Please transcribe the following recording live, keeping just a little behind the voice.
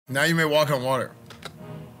Now you may walk on water.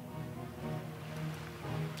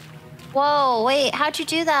 Whoa, wait, how'd you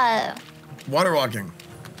do that? Water walking.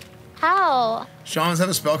 How? Shamans have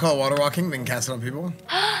a spell called water walking. They can cast it on people.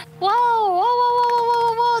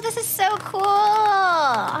 Whoa, this is so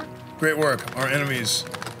cool. Great work. Our enemies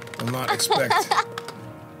will not expect.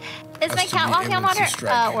 Is my cat walking on water?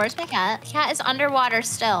 Where's my cat? Cat is underwater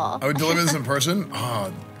still. I would deliver this in person.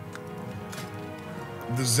 Oh,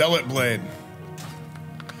 the Zealot Blade.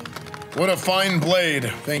 What a fine blade.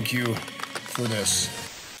 Thank you for this.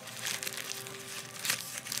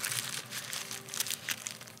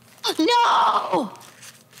 No!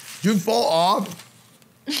 You fall off?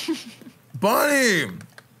 Bonnie!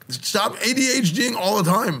 Stop ADHDing all the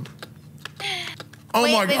time. Oh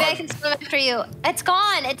my god. Maybe I can swim after you. It's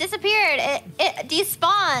gone. It disappeared. It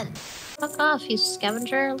despawned. Fuck off, you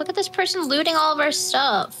scavenger. Look at this person looting all of our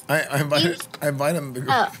stuff. I invite him to go.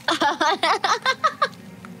 Oh.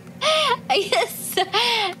 I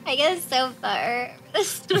guess so far. The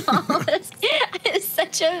smallest is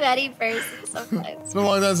such a petty person sometimes. It's been a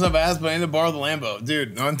long time since I've asked, but I need to borrow the Lambo.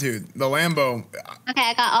 Dude, the Lambo. Okay,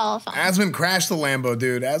 I got all of them. Aspen crashed the Lambo,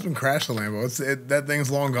 dude. Aspen crashed the Lambo. That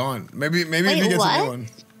thing's long gone. Maybe Wait, if he gets a new one.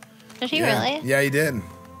 Did he really? Yeah, he did.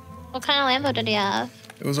 What kind of Lambo did he have?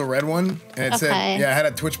 It was a red one, and it said, it had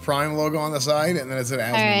a Twitch Prime logo on the side, and then it said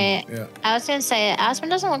Aspen. All right. Yeah. I was gonna say, Aspen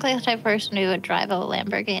doesn't look like the type of person who would drive a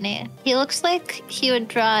Lamborghini. He looks like he would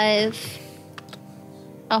drive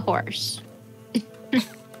a horse.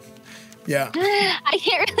 Yeah. I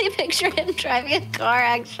can't really picture him driving a car,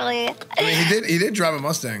 actually. I mean, he did drive a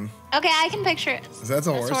Mustang. Okay, I can picture it. So that's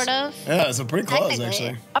a horse. Sort of. Yeah, it's a pretty close,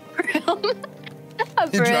 actually. A broom.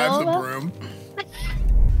 He drives the broom.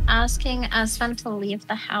 Asking Esfand to leave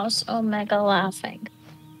the house, Omega laughing.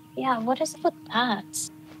 Yeah, what is it with that?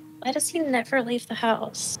 Why does he never leave the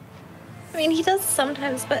house? I mean, he does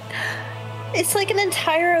sometimes, but it's like an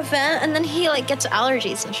entire event, and then he like gets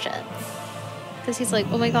allergies and shit. Because he's like,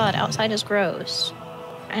 oh my god, outside is gross.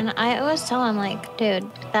 And I always tell him, like, dude,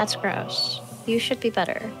 that's gross. You should be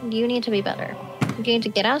better. You need to be better. You need to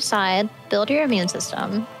get outside, build your immune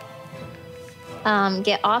system,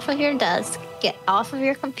 get off of your desk, get off of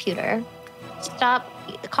your computer, stop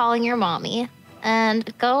calling your mommy,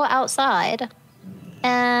 and go outside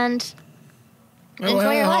and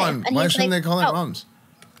enjoy your life. Why shouldn't they call their moms?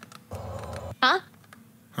 Huh?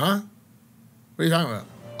 Huh? What are you talking about?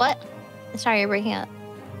 What? Sorry, you're breaking up.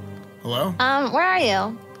 Hello? Where are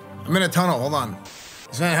you? I'm in a tunnel. Hold on.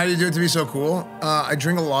 Son, how do you do it to be so cool? I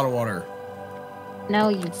drink a lot of water. No,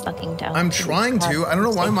 you fucking don't. I'm trying to. I don't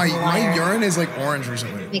know why my urine is like orange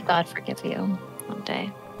recently. May God forgive you one day.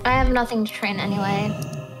 I have nothing to train anyway.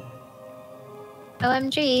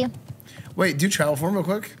 OMG. Wait, do travel form real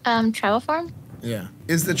quick? Travel form? Yeah.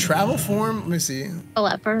 Is the travel form, let me see. A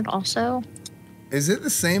leopard also. Is it the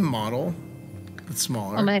same model? It's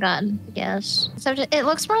smaller. Oh my god, yes. So it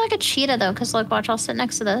looks more like a cheetah though, because look, watch, I'll sit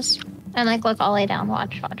next to this. And like, look, I'll lay down,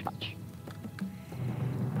 watch.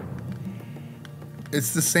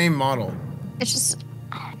 It's the same model. It's just...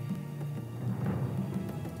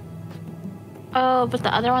 Oh, but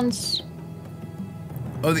the other ones...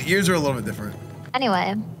 Oh, the ears are a little bit different.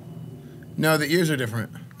 Anyway. No, the ears are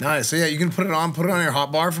different. Nice. So yeah, you can put it on your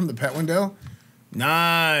hotbar from the pet window.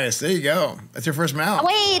 Nice. There you go. That's your first mount.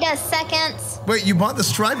 Wait a second. Wait, you bought the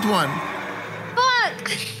striped one.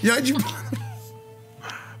 Fuck. Yeah, you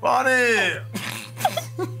bought it.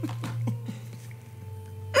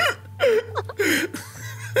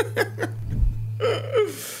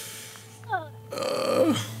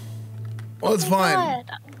 Well, it's fine.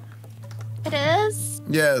 It is?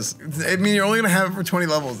 Yes. I mean, you're only going to have it for 20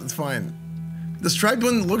 levels. It's fine. The striped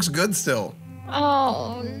one looks good still.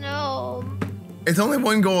 Oh, no. It's only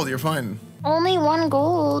 1 gold. You're fine. Only 1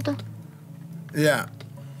 gold? Yeah.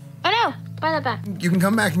 Oh, no. Buy that back. You can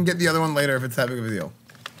come back and get the other one later if it's that big of a deal.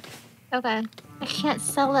 Okay. I can't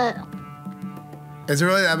sell it. Is it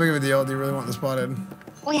really that big of a deal? Do you really want the spotted?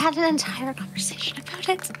 We had an entire conversation about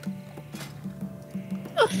it.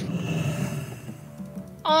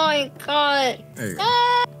 Oh my god. There you go.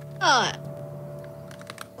 Ah.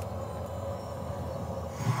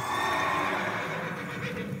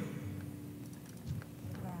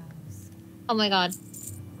 Oh my god.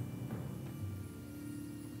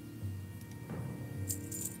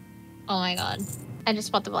 Oh my god. I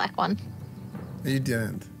just bought the black one. You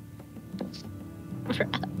didn't.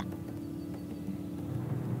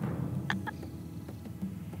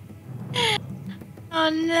 Oh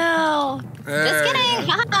no. Just kidding.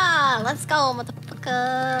 Haha. Let's go,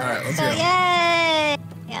 motherfucker. Alright, let's go. Yay.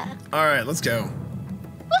 Yeah. Alright, let's go.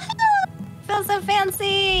 Woohoo! Feels so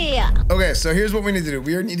fancy. Okay, so here's what we need to do.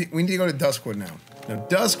 We need to go to Duskwood now. Now,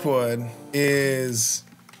 Duskwood is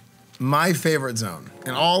my favorite zone.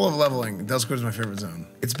 In all of leveling, Duskwood is my favorite zone.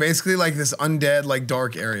 It's basically like this undead, like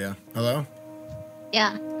dark area. Hello?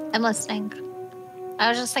 Yeah, I'm listening. I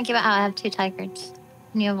was just thinking about how I have 2 tigers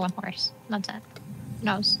and you have 1 horse. That's it.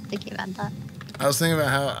 No, I was thinking about that. I was thinking about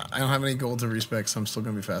how I don't have any gold to respec, so I'm still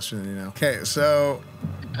gonna be faster than you now. Okay, so.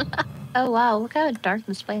 Oh wow, look how dark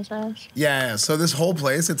this place is. Yeah, so this whole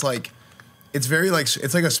place, it's like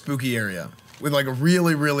a spooky area with like a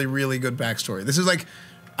really, really, really good backstory. This is like,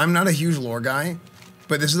 I'm not a huge lore guy,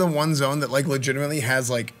 but this is the one zone that like legitimately has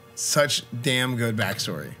like such damn good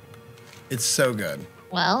backstory. It's so good.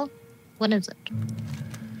 Well, what is it?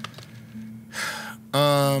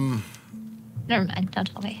 Never mind, don't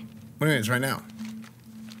tell me. What do you mean, it's right now?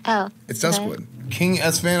 Oh. It's Duskwood. King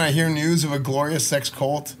Esfand, I hear news of a glorious sex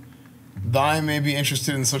cult. Thy may be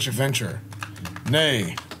interested in such a venture.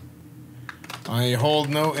 Nay, I hold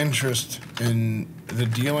no interest in the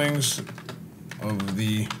dealings of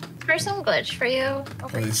the There's some glitch for you.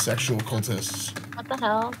 these sexual cultists. What the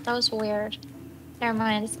hell? That was weird. Never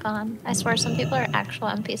mind, it's gone. I swear some people are actual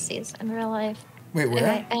NPCs in real life. Wait,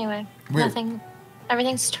 where? Anyway, Wait. nothing.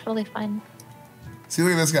 Everything's totally fine. See,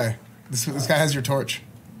 look at this guy. This guy has your torch.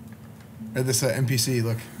 Or this NPC,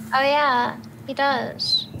 look. Oh yeah, he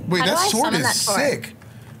does. Wait, How do that I sword summon is that sword? sick.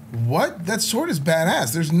 What? That sword is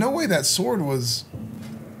badass. There's no way that sword was...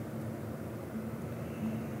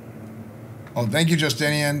 Oh, thank you,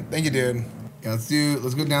 Justinian. Thank you, dude. Yeah,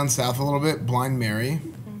 let's go down south a little bit. Blind Mary.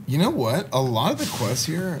 You know what? A lot of the quests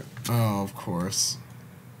here... Oh, of course.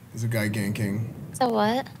 There's a guy ganking. So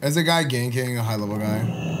what? There's a guy ganking, a high-level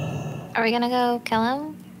guy. Are we gonna go kill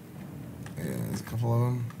him? Yeah, there's a couple of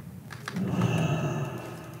them.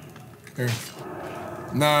 Here.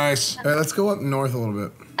 Nice. All right, let's go up north a little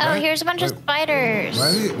bit. Oh, Right? here's a bunch of Wait, spiders.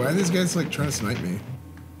 Why are these guys like trying to snipe me?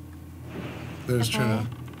 They're just trying to.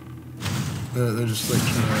 They're just like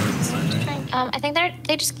trying to snipe me. I think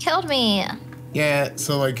they just killed me. Yeah.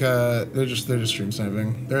 So like they're just stream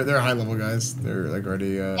sniping. They're high level guys. They're like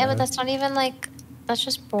already. Yeah, but that's not even like. That's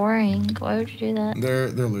just boring. Why would you do that?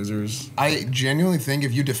 They're losers. I genuinely think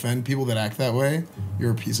if you defend people that act that way,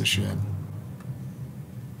 you're a piece of shit.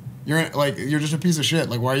 You're just a piece of shit.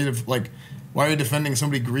 Like why are you defending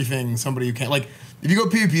somebody griefing somebody who can't, like, if you go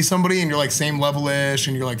PvP somebody and you're like same level-ish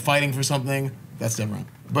and you're like fighting for something, that's different.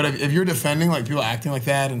 But if you're defending like people acting like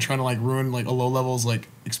that and trying to like ruin like a low levels like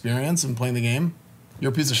experience and playing the game,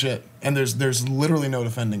 you're a piece of shit. And there's literally no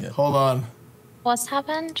defending it. Hold on. What's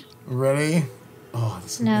happened? Ready? Oh,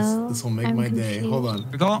 this will make my day. confused. Hold on.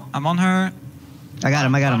 Here we go. I'm on her. I got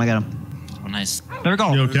him. Oh, nice. There we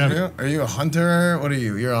go. You okay? Are you a hunter? What are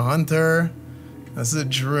you? You're a hunter. This is a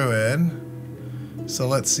druid. So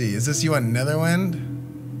let's see. Is this you on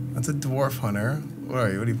Netherwind? That's a dwarf hunter. What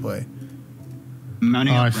are you? What do you play?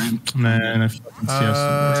 Mounting up, Man, I fucking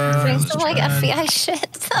see Doing some like FBI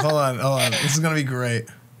shit. Hold on. This is gonna be great.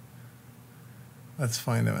 Let's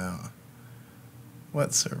find him out.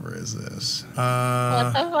 What server is this?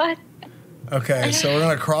 What the fuck? Okay, so we're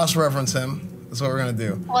gonna cross-reference him. That's what we're gonna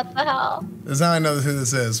do. What the hell? This is how I know who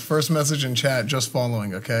this is. First message in chat, just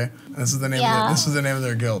following. Okay, this is the name. Yeah. This is the name of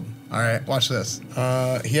their guild. All right, watch this.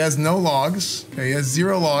 He has no logs. Okay, he has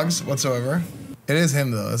 0 logs whatsoever. It is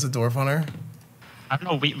him though. That's a dwarf hunter. I don't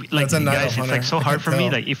know. We like That's a night guys. It's hunter. like so I hard can for me.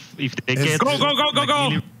 tell. Like if they It's- get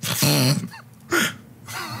Go!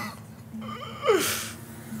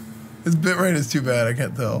 His bitrate is too bad. I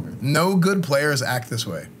can't tell. No good players act this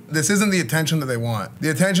way. This isn't the attention that they want. The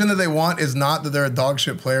attention that they want is not that they're a dog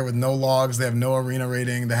shit player with no logs, they have no arena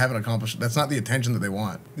rating, they haven't accomplished. That's not the attention that they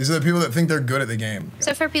want. These are the people that think they're good at the game.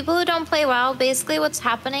 So for people who don't play WoW, basically what's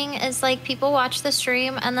happening is like people watch the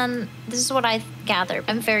stream and then this is what I gather.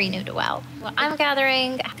 I'm very new to WoW. What I'm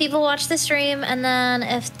gathering, people watch the stream and then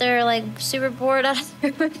if they're like super bored out of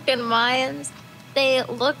their fucking minds, they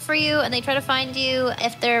look for you and they try to find you.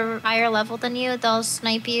 If they're higher level than you, they'll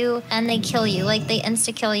snipe you and they kill you. Like they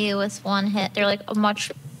insta-kill you with 1 hit. They're like a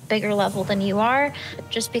much bigger level than you are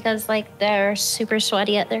just because like they're super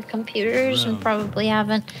sweaty at their computers and probably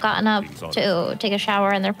haven't gotten up to take a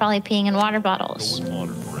shower and they're probably peeing in water bottles.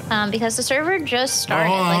 Because the server just started.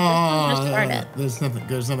 Like this one just started.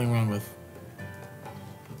 There's nothing wrong with.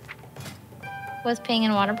 With peeing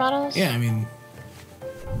in water bottles? Yeah, I mean.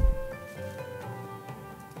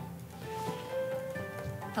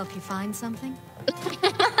 Help you find something?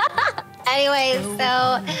 Anyway,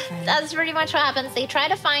 so that's pretty much what happens. They try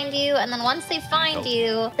to find you, and then once they find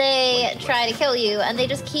you, they try to kill you, and they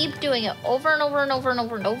just keep doing it over and over and over and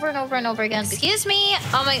over and over and over and over again. Excuse me.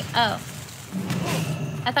 Oh my. Oh.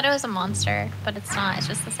 I thought it was a monster, but it's not. It's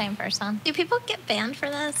just the same person. Do people get banned for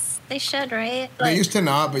this? They should, right? They used to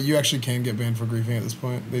not, but you actually can get banned for griefing at this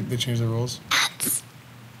point. They changed the rules.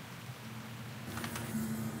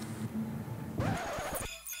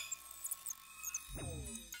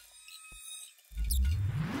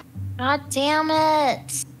 God damn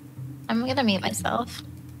it. I'm gonna mute myself.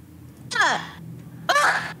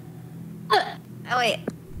 Oh, wait.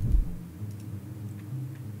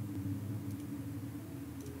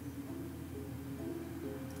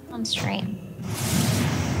 On stream.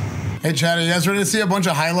 Hey, Chad, are you guys ready to see a bunch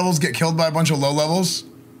of high levels get killed by a bunch of low levels?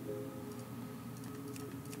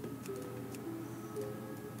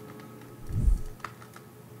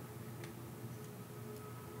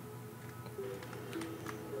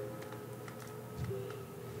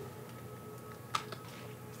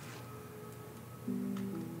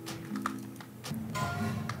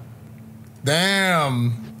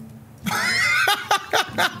 Damn.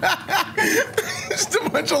 Just a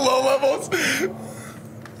bunch of low levels.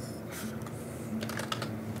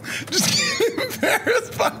 Just getting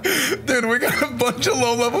embarrassed by. Dude, we got a bunch of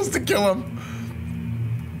low levels to kill him.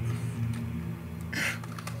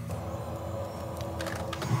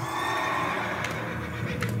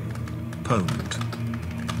 Pwned.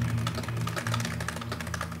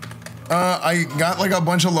 I got like a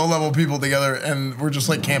bunch of low level people together and we're just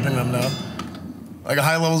like camping them now. Like a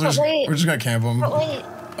high levels, we're just gonna camp them. But wait.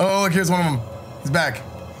 Oh, look, here's one of them. He's back.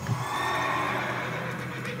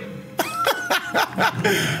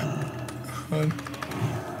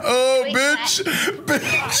 Oh, Wait, bitch!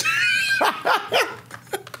 Bitch!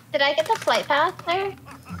 Did I get the flight path there?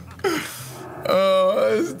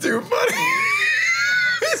 Oh, it's too funny.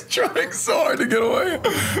 He's trying so hard to get away.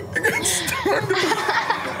 He got stunned.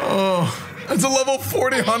 Oh, it's a level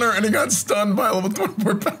 40 hunter and he got stunned by a level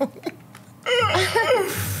 24 paladin.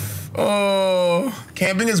 Oh,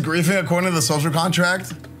 camping is griefing according to the social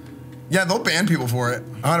contract. Yeah, they'll ban people for it,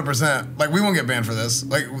 100%. Like, we won't get banned for this.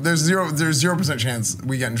 Like, there's 0% chance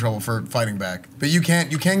we get in trouble for fighting back. But you can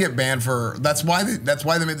get banned for. That's why they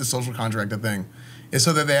made the social contract a thing, is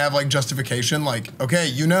so that they have like justification. Like, okay,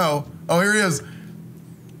 you know, oh, here he is.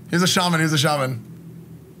 Here's a shaman. Here's a shaman.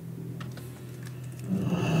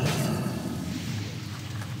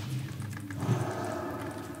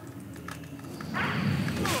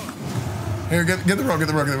 Here, get the rogue, get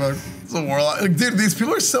the rogue, get the rogue. It's a warlock. Like, dude, these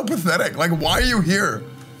people are so pathetic. Like, why are you here?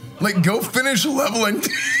 Like, go finish leveling.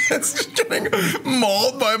 It's just getting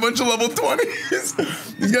mauled by a bunch of level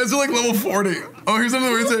 20s. These guys are like level 40. Oh, here's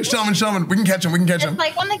something where it says shaman. We can catch him, It's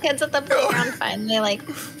like when the kids at the playground finally like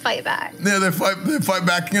fight back. Yeah, they fight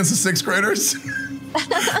back against the 6th graders.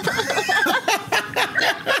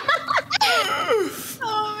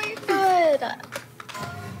 Oh my god.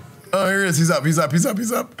 Oh, here he is. He's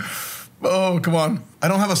up. Oh, come on. I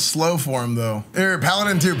don't have a slow for him, though. Here,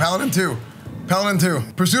 Paladin 2.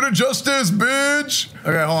 Pursuit of justice, bitch.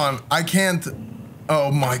 Okay, hold on. I can't.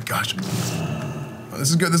 Oh, my gosh.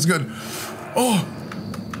 This is good. Oh.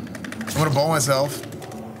 I'm gonna ball myself.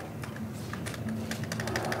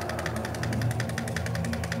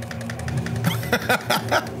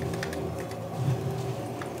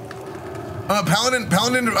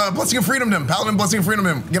 Paladin, blessing of freedom him. Paladin, blessing of freedom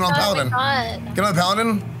him. Get on Paladin. Get on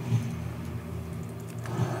Paladin.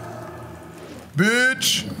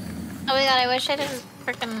 Bitch. Oh my god, I wish I didn't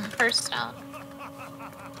freaking burst out.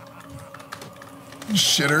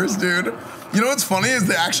 Shitters, dude. You know what's funny is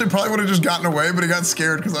they actually probably would have just gotten away, but he got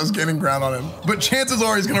scared because I was gaining ground on him. But chances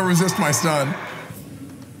are he's gonna resist my stun.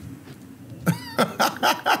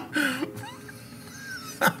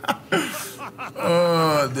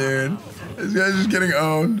 Oh, dude. This guy's just getting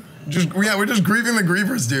owned. We're just grieving the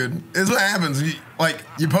grievers, dude. This is what happens.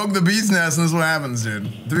 You poke the bee's nest and this is what happens, dude.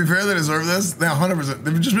 To be fair, they deserve this. They 100%.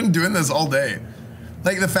 They've just been doing this all day.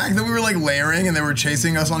 Like, the fact that we were, like, layering and they were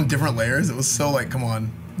chasing us on different layers, it was so, like, come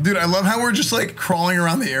on. Dude, I love how we're just, like, crawling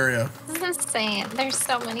around the area. This is insane. There's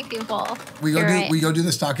so many people. We go do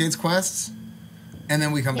the Stockades quests, and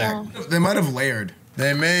then we come back. They might have layered.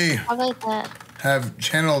 They may have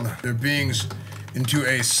channeled their beings into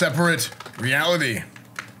a separate reality.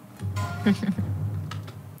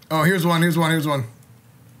 Oh, here's one.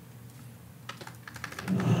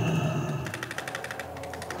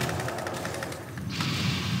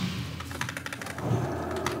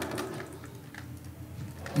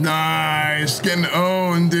 Nice, getting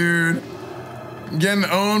owned, dude. Getting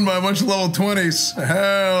owned by a bunch of level 20s.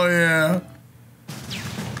 Hell yeah.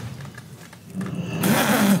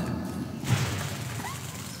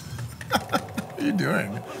 What are you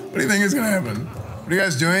doing? What do you think is gonna happen? What are you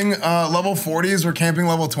guys doing? Level 40s, we're camping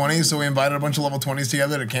level 20s, so we invited a bunch of level 20s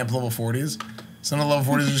together to camp level 40s. Some of the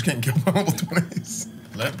level 40s are just getting killed by level 20s.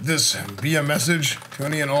 Let this be a message to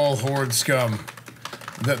any and all horde scum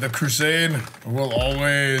that the crusade will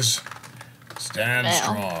always stand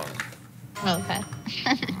strong. Okay.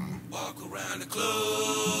 Walk around the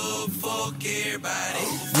club, fuck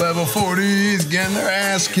everybody. Level 40s getting their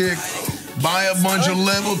ass kicked by a bunch of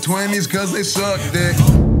level 20s because they suck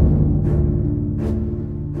dick.